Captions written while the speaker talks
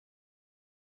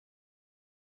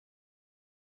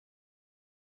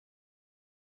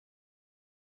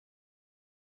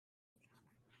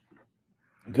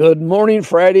Good morning,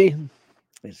 Friday.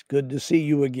 It's good to see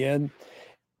you again.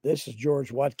 This is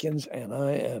George Watkins, and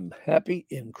I am happy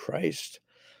in Christ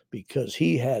because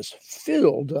he has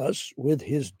filled us with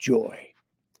his joy.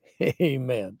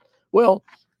 Amen. Well,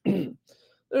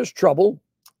 there's trouble,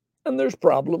 and there's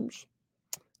problems,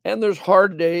 and there's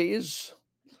hard days,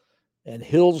 and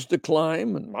hills to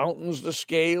climb, and mountains to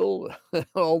scale,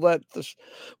 all that this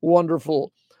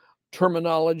wonderful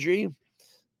terminology.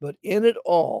 But in it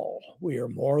all, we are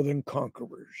more than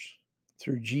conquerors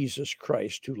through Jesus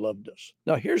Christ who loved us.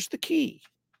 Now, here's the key.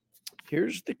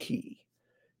 Here's the key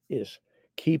is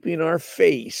keeping our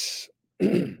face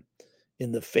in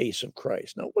the face of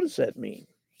Christ. Now, what does that mean?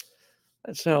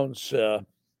 That sounds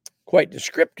quite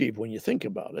descriptive when you think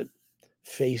about it.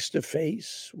 Face to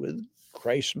face with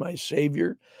Christ, my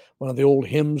Savior, one of the old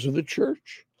hymns of the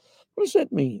church. What does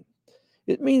that mean?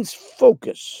 It means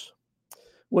focus.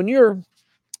 When you're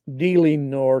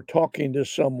dealing or talking to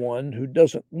someone who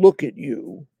doesn't look at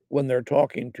you when they're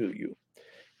talking to you,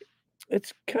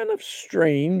 it's kind of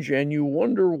strange and you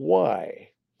wonder why.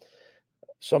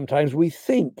 Sometimes we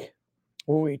think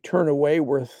when we turn away,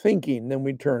 we're thinking, then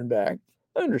we turn back.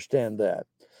 I understand that.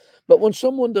 But when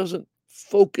someone doesn't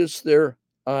focus their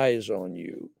eyes on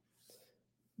you,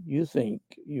 you think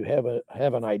you have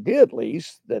an idea at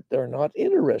least that they're not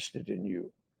interested in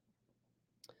you.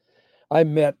 I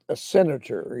met a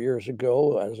senator years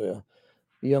ago as a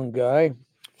young guy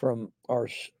from our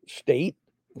state,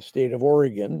 the state of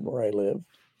Oregon, where I live.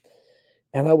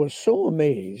 And I was so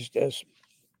amazed, as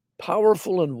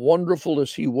powerful and wonderful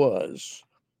as he was.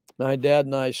 My dad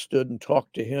and I stood and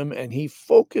talked to him, and he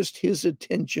focused his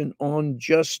attention on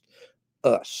just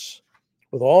us,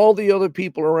 with all the other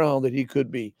people around that he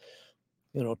could be,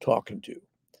 talking to.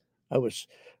 I was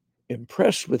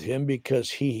impressed with him because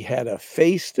he had a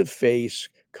face to face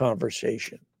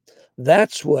conversation.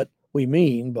 That's what we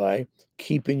mean by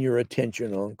keeping your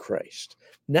attention on Christ.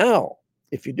 Now,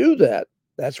 if you do that,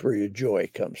 that's where your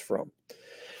joy comes from.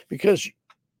 Because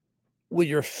with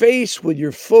your face, with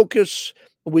your focus,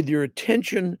 with your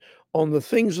attention on the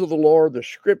things of the Lord, the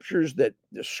scriptures that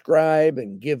describe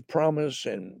and give promise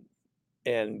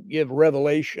and give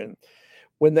revelation,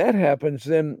 when that happens,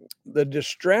 then the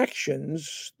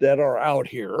distractions that are out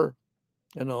here,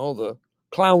 the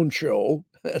clown show,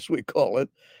 as we call it,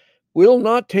 will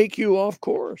not take you off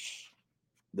course.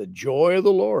 The joy of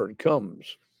the Lord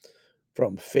comes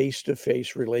from face to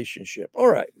face relationship.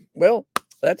 All right. Well,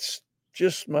 that's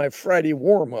just my Friday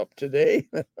warm up today.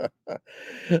 I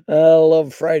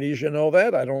love Fridays, you know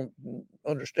that. I don't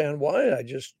understand why. I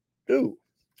just do.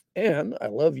 And I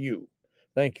love you.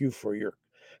 Thank you for your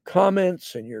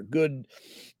comments and your good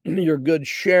your good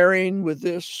sharing with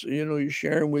this. You're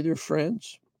sharing with your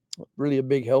friends. Really a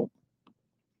big help.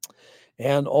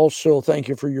 And also, thank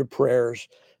you for your prayers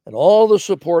and all the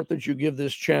support that you give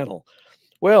this channel.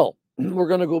 Well, we're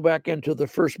going to go back into the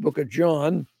first book of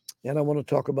John, and I want to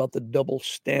talk about the double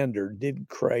standard. Did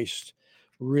Christ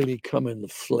really come in the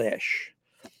flesh?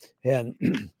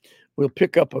 And we'll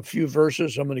pick up a few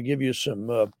verses. I'm going to give you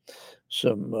some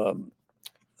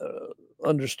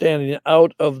understanding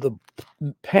out of the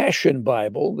Passion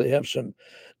Bible. They have some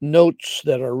notes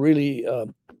that are really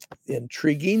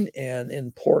intriguing and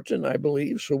important, I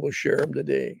believe. So we'll share them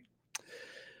today.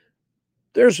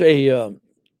 There's a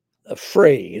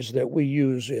phrase that we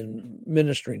use in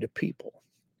ministering to people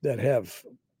that have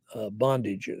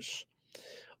bondages.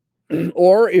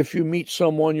 Or if you meet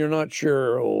someone you're not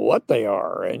sure what they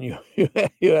are, and you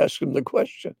ask them the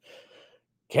question,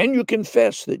 can you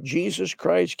confess that Jesus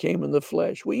Christ came in the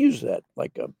flesh? We use that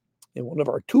like in one of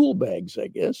our tool bags, I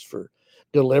guess, for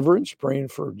deliverance, praying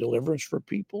for deliverance for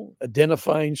people,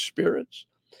 identifying spirits.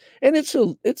 And it's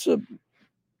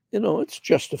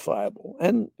justifiable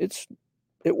and it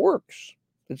works.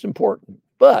 It's important.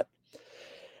 But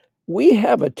we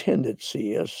have a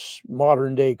tendency as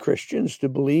modern day Christians to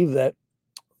believe that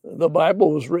the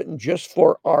Bible was written just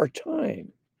for our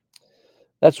time.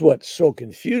 That's what's so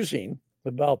confusing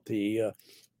about the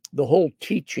whole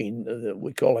teaching.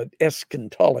 We call it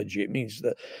eschatology. It means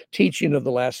the teaching of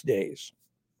the last days.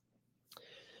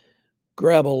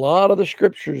 Grab a lot of the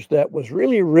scriptures that was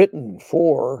really written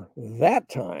for that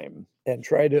time and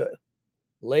try to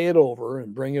lay it over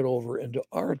and bring it over into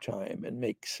our time and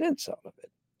make sense out of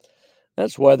it.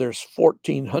 That's why there's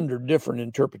 1,400 different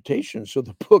interpretations of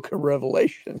the book of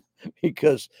Revelation,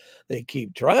 because they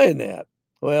keep trying that.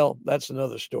 Well, that's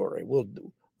another story.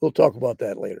 We'll talk about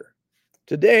that later.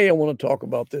 Today, I want to talk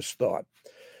about this thought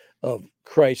of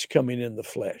Christ coming in the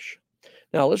flesh.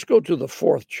 Now, let's go to the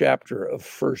 4th chapter of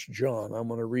 1 John. I'm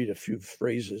going to read a few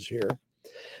phrases here.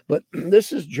 But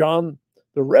this is John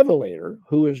the Revelator,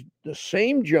 who is the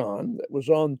same John that was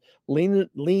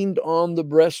leaned on the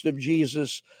breast of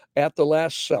Jesus at the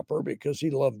Last Supper because he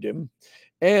loved him.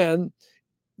 And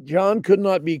John could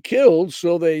not be killed,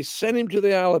 so they sent him to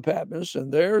the Isle of Patmos,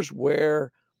 and there's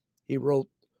where he wrote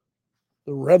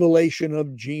the revelation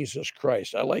of Jesus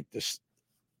Christ. I like to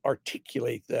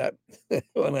articulate that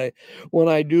when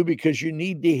I do, because you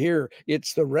need to hear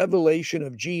it's the revelation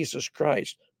of Jesus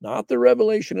Christ, not the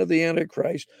revelation of the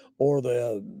Antichrist or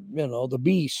the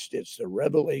beast. It's the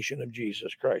revelation of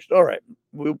Jesus Christ. All right,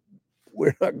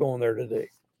 we're not going there today.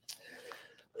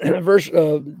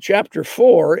 Chapter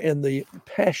 4 in the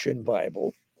Passion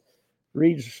Bible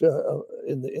reads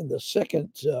in the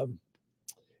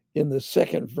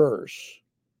second verse.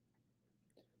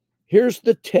 Here's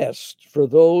the test for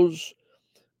those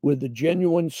with the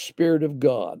genuine Spirit of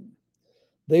God.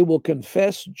 They will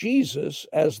confess Jesus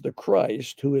as the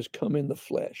Christ who has come in the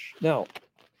flesh. Now,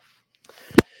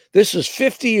 this is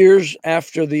 50 years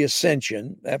after the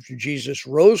ascension, after Jesus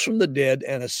rose from the dead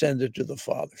and ascended to the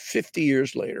Father. 50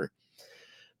 years later,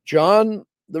 John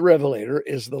the Revelator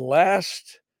is the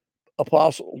last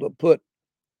apostle to put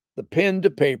the pen to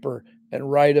paper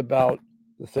and write about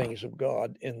the things of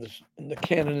God in the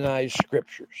canonized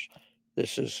scriptures.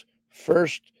 This is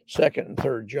 1st, 2nd, and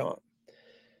 3rd John.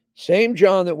 Same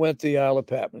John that went to the Isle of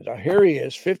Patmos. Now here he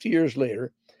is, 50 years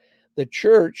later. The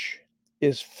church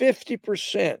is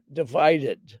 50%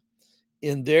 divided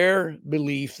in their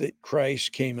belief that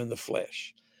Christ came in the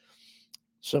flesh.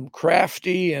 Some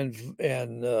crafty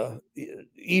and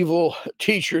evil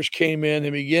teachers came in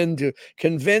and began to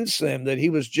convince them that he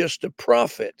was just a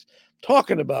prophet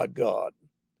talking about God,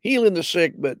 healing the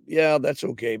sick, but yeah, that's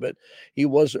okay, but he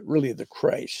wasn't really the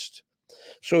Christ.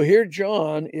 So here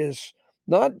John is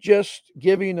not just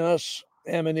giving us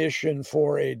ammunition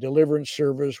for a deliverance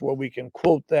service where we can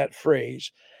quote that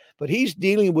phrase, but he's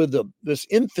dealing with this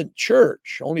infant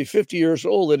church, only 50 years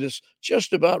old, that is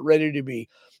just about ready to be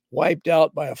wiped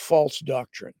out by a false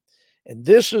doctrine. And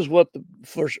this is what the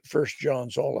first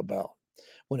John's all about.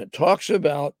 When it talks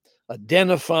about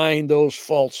identifying those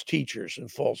false teachers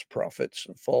and false prophets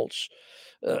and false,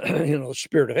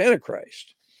 spirit of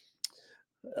Antichrist,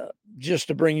 just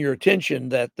to bring your attention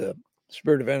that the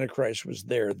spirit of Antichrist was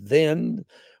there then.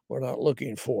 We're not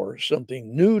looking for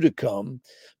something new to come,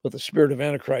 but the spirit of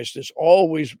Antichrist is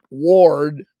always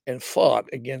warred and fought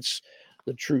against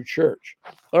the true church.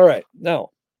 All right, now,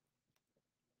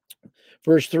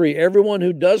 verse 3, everyone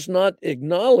who does not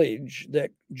acknowledge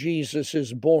that Jesus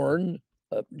is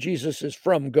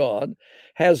from God,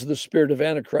 has the spirit of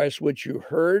Antichrist, which you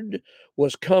heard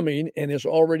was coming and is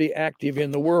already active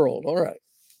in the world. All right.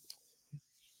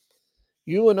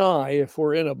 You and I, if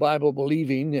we're in a Bible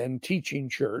believing and teaching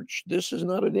church, this is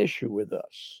not an issue with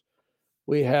us.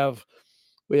 We have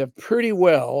pretty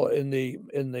well in the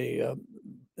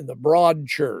broad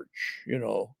church,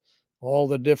 all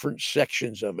the different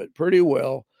sections of it, pretty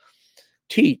well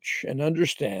teach and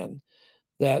understand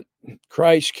that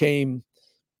Christ came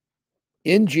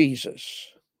in Jesus.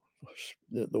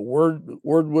 The word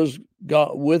was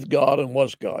God, with God, and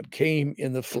was God, came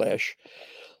in the flesh,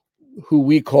 who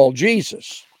we call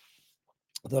Jesus.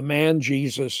 The man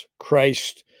Jesus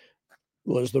Christ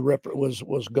was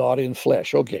God in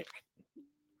flesh. Okay.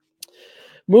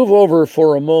 Move over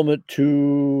for a moment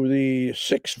to the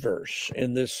 6th verse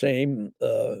in this same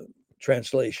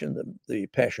translation, the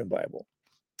Passion Bible.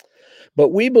 But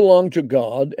we belong to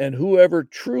God, and whoever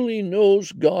truly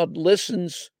knows God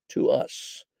listens to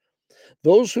us.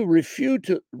 Those who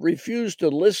refuse to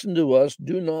listen to us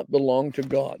do not belong to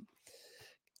God.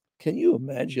 Can you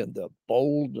imagine the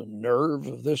bold nerve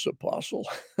of this apostle?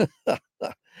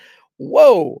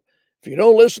 Whoa, if you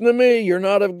don't listen to me, you're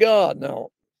not of God. Now,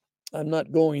 I'm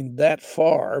not going that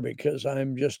far because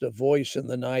I'm just a voice in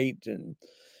the night. And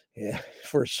yeah,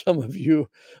 for some of you,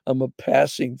 I'm a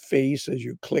passing face as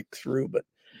you click through. But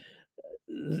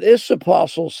this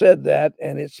apostle said that,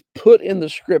 and it's put in the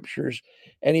scriptures.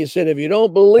 And he said, if you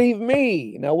don't believe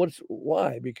me, now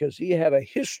why? Because he had a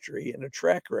history and a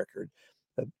track record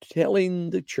of telling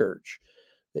the church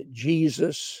that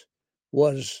Jesus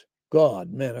was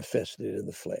God manifested in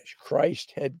the flesh.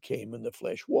 Christ had came in the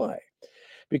flesh. Why?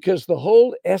 Because the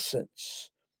whole essence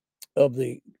of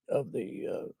the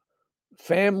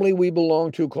family we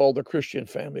belong to, called the Christian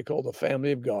family, called the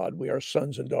family of God, we are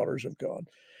sons and daughters of God.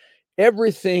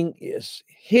 Everything is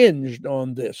hinged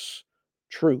on this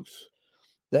truth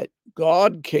that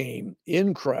God came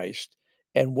in Christ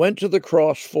and went to the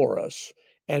cross for us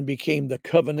and became the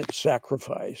covenant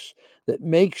sacrifice that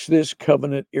makes this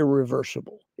covenant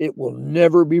irreversible. It will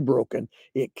never be broken.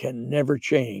 It can never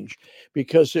change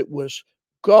because it was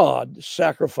God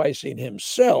sacrificing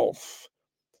himself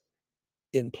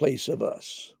in place of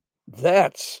us.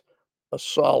 That's a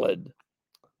solid,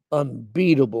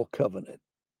 unbeatable covenant.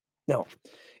 Now,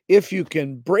 if you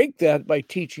can break that by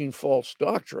teaching false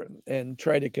doctrine and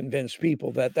try to convince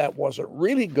people that that wasn't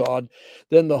really God,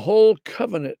 then the whole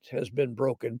covenant has been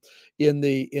broken in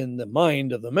the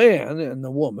mind of the man and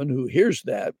the woman who hears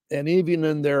that, and even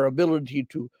in their ability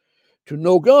to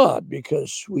know God,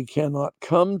 because we cannot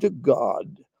come to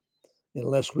God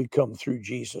unless we come through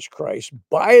Jesus Christ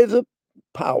by the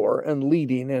power and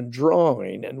leading and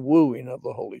drawing and wooing of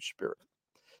the Holy Spirit.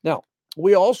 Now,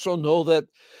 we also know that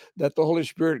the Holy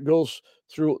Spirit goes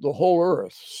through the whole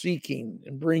earth, seeking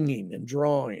and bringing and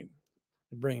drawing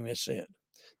and bringing us in.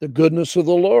 The goodness of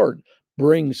the Lord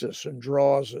brings us and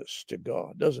draws us to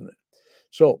God, doesn't it?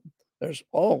 So there's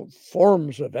all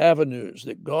forms of avenues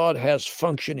that God has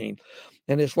functioning,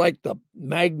 and it's like the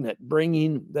magnet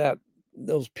bringing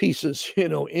those pieces,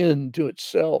 into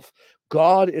itself.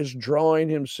 God is drawing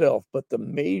himself, but the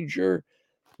major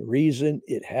reason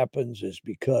it happens is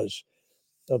because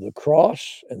of the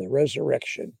cross and the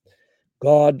resurrection.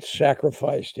 God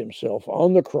sacrificed himself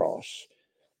on the cross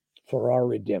for our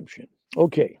redemption.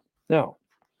 Okay, now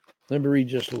let me read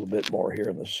just a little bit more here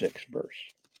in the 6th verse.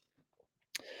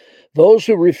 Those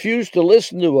who refuse to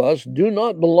listen to us do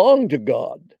not belong to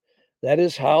God. That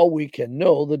is how we can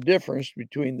know the difference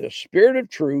between the spirit of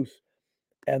truth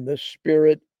and the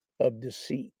spirit of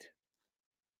deceit.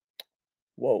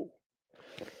 Whoa.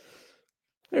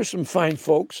 There's some fine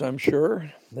folks, I'm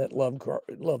sure, that love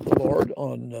the Lord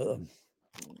on the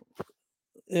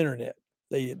internet.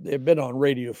 They've been on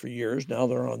radio for years. Now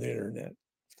they're on the internet,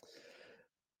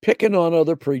 picking on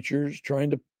other preachers, trying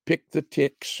to pick the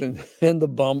ticks and the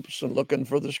bumps and looking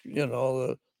for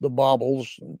the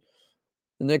baubles, and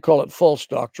they call it false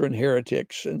doctrine,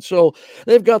 heretics. And so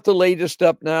they've got the latest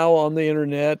up now on the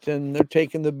internet, and they're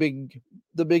taking the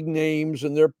big names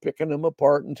and they're picking them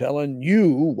apart and telling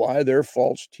you why they're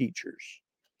false teachers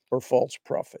or false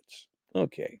prophets.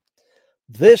 Okay.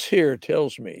 This here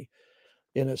tells me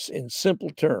in simple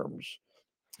terms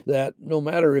that no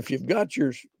matter if you've got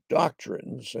your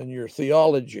doctrines and your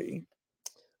theology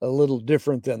a little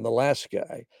different than the last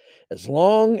guy, as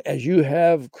long as you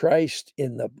have Christ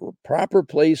in the proper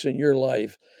place in your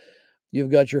life, you've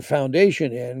got your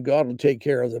foundation in, God will take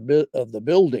care of the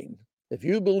building. If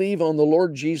you believe on the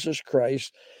Lord Jesus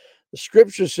Christ, the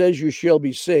scripture says you shall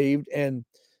be saved, and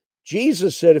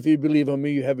Jesus said, if you believe on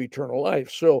me, you have eternal life.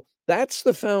 So that's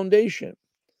the foundation.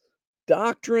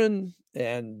 Doctrine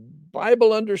and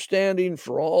Bible understanding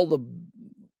for all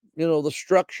the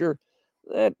structure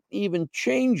that even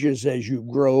changes as you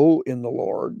grow in the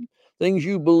Lord. Things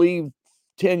you believed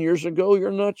 10 years ago,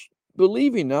 you're not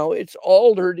believing now. It's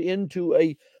altered into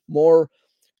a more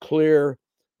clear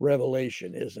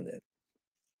revelation, isn't it?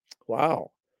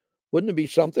 Wow. Wouldn't it be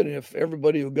something if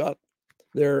everybody who got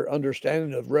their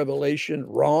understanding of revelation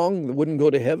wrong wouldn't go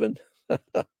to heaven?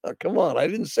 Come on, I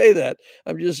didn't say that.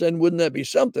 I'm just saying, wouldn't that be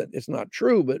something? It's not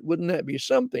true, but wouldn't that be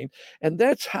something? And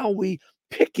that's how we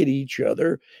pick at each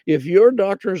other. If your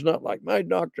doctrine is not like my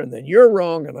doctrine, then you're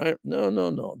wrong. And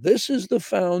no. This is the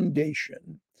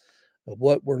foundation of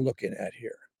what we're looking at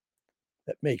here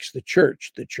that makes the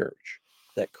church,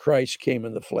 that Christ came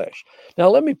in the flesh. Now,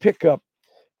 let me pick up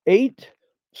 8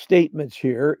 statements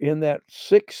here in that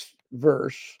 6th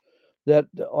verse that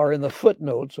are in the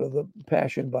footnotes of the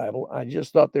Passion Bible. I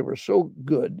just thought they were so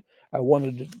good, I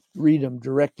wanted to read them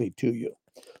directly to you.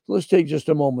 So let's take just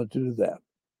a moment to do that.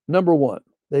 Number 1,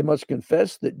 they must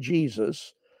confess that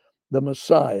Jesus, the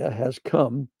Messiah, has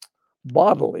come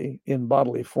in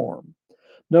bodily form.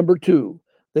 Number 2,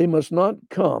 they must not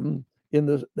come in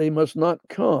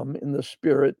the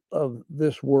spirit of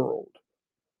this world.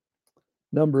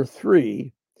 Number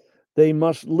 3, they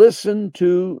must listen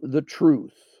to the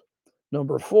truth.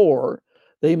 Number 4,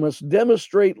 they must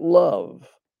demonstrate love.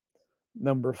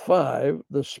 Number 5,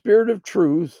 the spirit of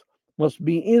truth must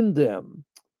be in them.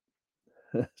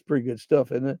 That's pretty good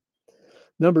stuff, isn't it?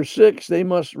 Number 6, they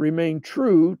must remain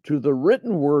true to the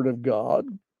written word of God.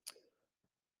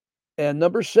 And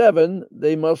number 7,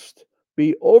 they must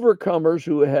be overcomers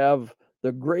who have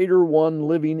the greater one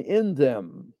living in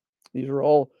them. These are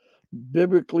all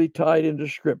biblically tied into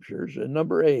scriptures. And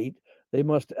number 8, they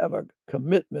must have a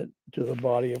commitment to the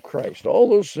body of Christ. All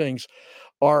those things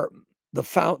are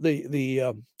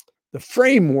the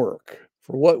framework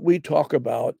for what we talk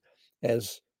about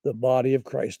as the body of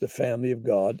Christ, the family of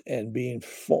God, and being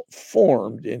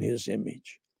formed in his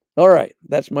image. All right,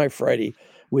 that's my Friday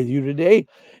with you today.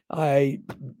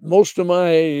 Most of my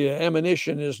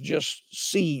ammunition is just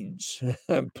seeds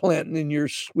I'm planting in your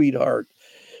sweetheart.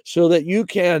 so that you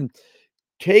can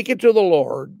take it to the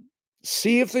Lord,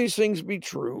 see if these things be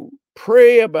true,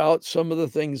 pray about some of the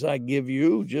things I give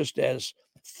you just as,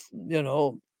 you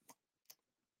know,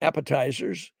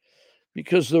 appetizers,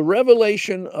 because the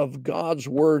revelation of God's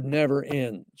word never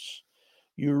ends.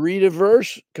 You read a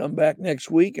verse, come back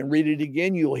next week and read it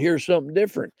again, you'll hear something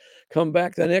different. Come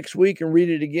back the next week and read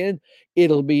it again,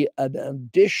 it'll be an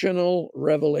additional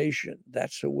revelation.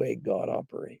 That's the way God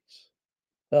operates.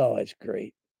 Oh, it's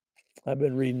great. I've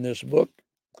been reading this book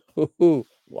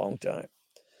long time,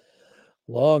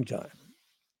 long time.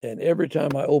 And every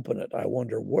time I open it, I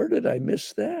wonder, where did I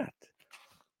miss that?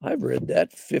 I've read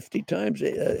that 50 times,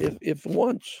 if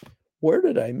once. Where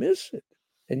did I miss it?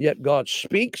 And yet God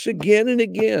speaks again and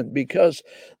again, because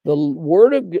the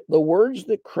words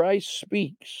that Christ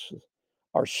speaks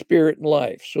are spirit and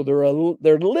life. So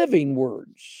they're living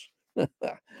words.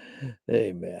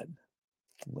 Amen.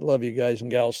 I love you guys and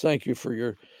gals. Thank you for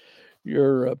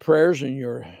your prayers and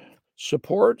your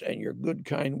support and your good,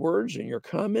 kind words and your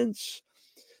comments.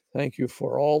 Thank you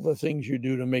for all the things you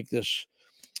do to make this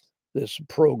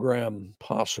program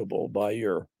possible by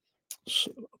your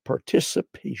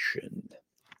participation.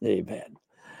 Amen.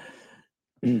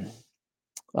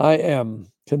 I am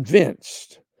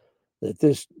convinced that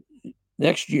this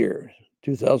next year,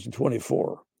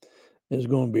 2024, is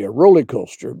going to be a roller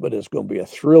coaster, but it's going to be a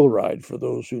thrill ride for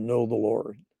those who know the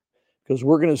Lord, because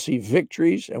we're going to see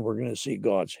victories and we're going to see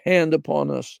God's hand upon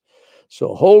us.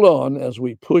 So hold on as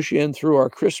we push in through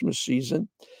our Christmas season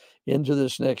into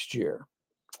this next year.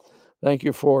 Thank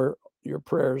you for your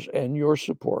prayers and your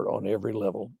support on every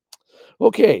level.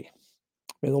 Okay.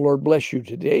 May the Lord bless you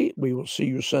today. We will see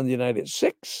you Sunday night at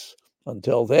 6.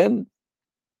 Until then,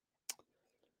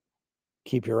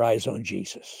 keep your eyes on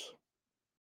Jesus.